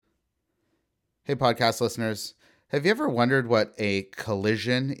Hey, podcast listeners. Have you ever wondered what a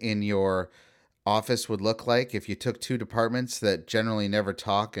collision in your office would look like if you took two departments that generally never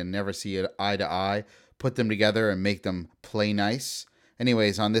talk and never see eye to eye, put them together and make them play nice?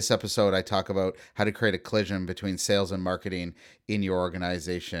 Anyways, on this episode, I talk about how to create a collision between sales and marketing in your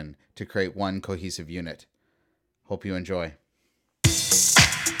organization to create one cohesive unit. Hope you enjoy.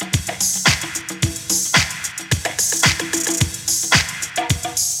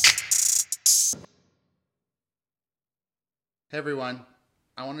 Hey, everyone.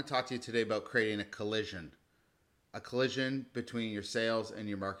 I want to talk to you today about creating a collision between your sales and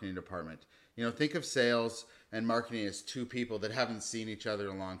your marketing department. Think of sales and marketing as two people that haven't seen each other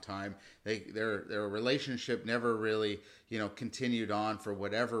in a long time. Their relationship never really, continued on for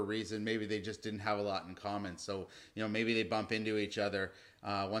whatever reason. Maybe they just didn't have a lot in common. So, maybe they bump into each other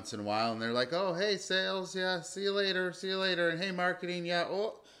once in a while and they're like, oh, hey, sales. Yeah, see you later. See you later. And hey, marketing. Yeah.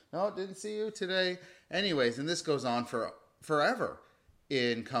 Oh, no, didn't see you today. Anyways, and this goes on for forever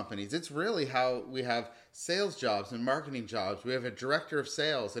in companies. It's really how we have sales jobs and marketing jobs. We have a director of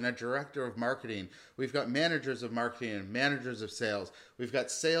sales and a director of marketing. We've got managers of marketing and managers of sales. We've got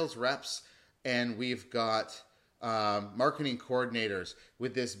sales reps and we've got marketing coordinators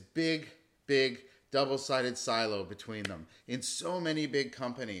with this big double-sided silo between them in so many big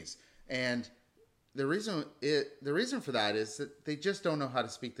companies. And the reason for that is that they just don't know how to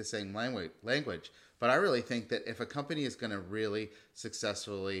speak the same language. But I really think that if a company is going to really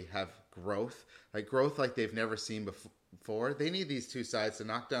successfully have growth like they've never seen before, they need these two sides to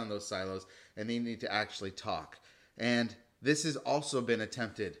knock down those silos, and they need to actually talk. And this has also been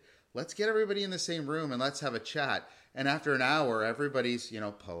attempted. Let's get everybody in the same room and let's have a chat. And after an hour, everybody's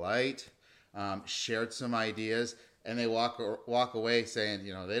polite, shared some ideas, and they walk away saying,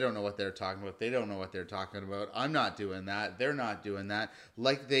 they don't know what they're talking about. They don't know what they're talking about. I'm not doing that. They're not doing that.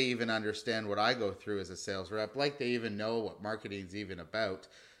 Like they even understand what I go through as a sales rep. Like they even know what marketing's even about.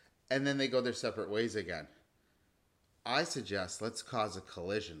 And then they go their separate ways again. I suggest let's cause a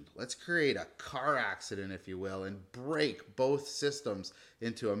collision. Let's create a car accident, if you will, and break both systems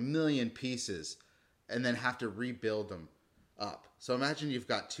into a million pieces and then have to rebuild them up. So imagine you've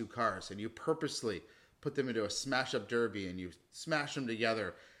got two cars and you purposely put them into a smash up derby and you smash them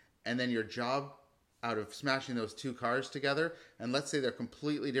together. And then your job out of smashing those two cars together, and let's say they're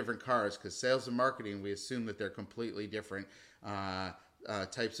completely different cars, because sales and marketing, we assume that they're completely different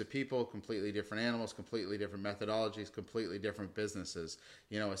types of people, completely different animals, completely different methodologies, completely different businesses.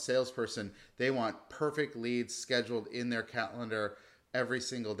 A salesperson, they want perfect leads scheduled in their calendar every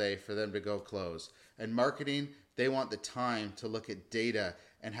single day for them to go close. And marketing, they want the time to look at data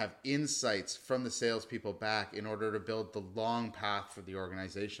and have insights from the salespeople back in order to build the long path for the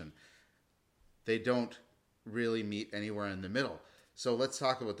organization. They don't really meet anywhere in the middle. So let's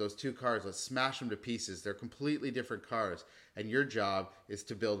talk about those two cars. Let's smash them to pieces. They're completely different cars. And your job is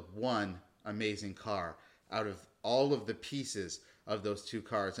to build one amazing car out of all of the pieces of those two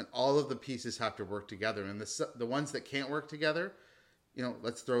cars. And all of the pieces have to work together. And the ones that can't work together,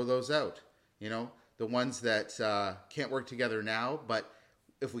 let's throw those out. The ones that can't work together now, but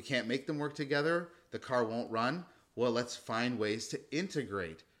if we can't make them work together, the car won't run. Well, let's find ways to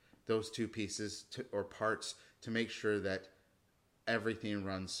integrate those two pieces or parts to make sure that everything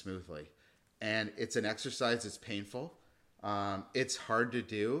runs smoothly. And it's an exercise. It's painful. It's hard to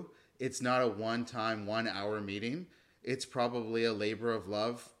do. It's not a one-time, 1 hour meeting. It's probably a labor of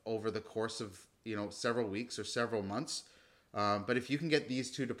love over the course of several weeks or several months. But if you can get these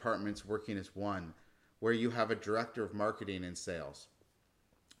two departments working as one, where you have a director of marketing and sales,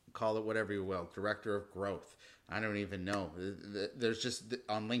 call it whatever you will, director of growth, I don't even know. There's just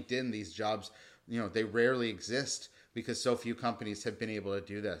on LinkedIn, these jobs, they rarely exist because so few companies have been able to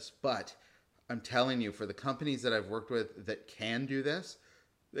do this. But I'm telling you, for the companies that I've worked with that can do this,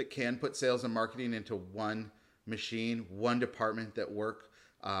 that can put sales and marketing into one machine, one department that work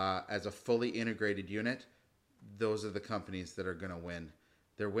as a fully integrated unit, those are the companies that are going to win.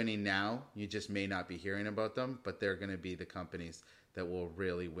 They're winning now. You just may not be hearing about them, but they're going to be the companies that will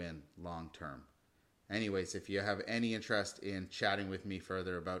really win long term. Anyways, if you have any interest in chatting with me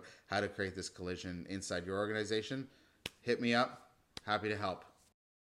further about how to create this collision inside your organization, hit me up. Happy to help.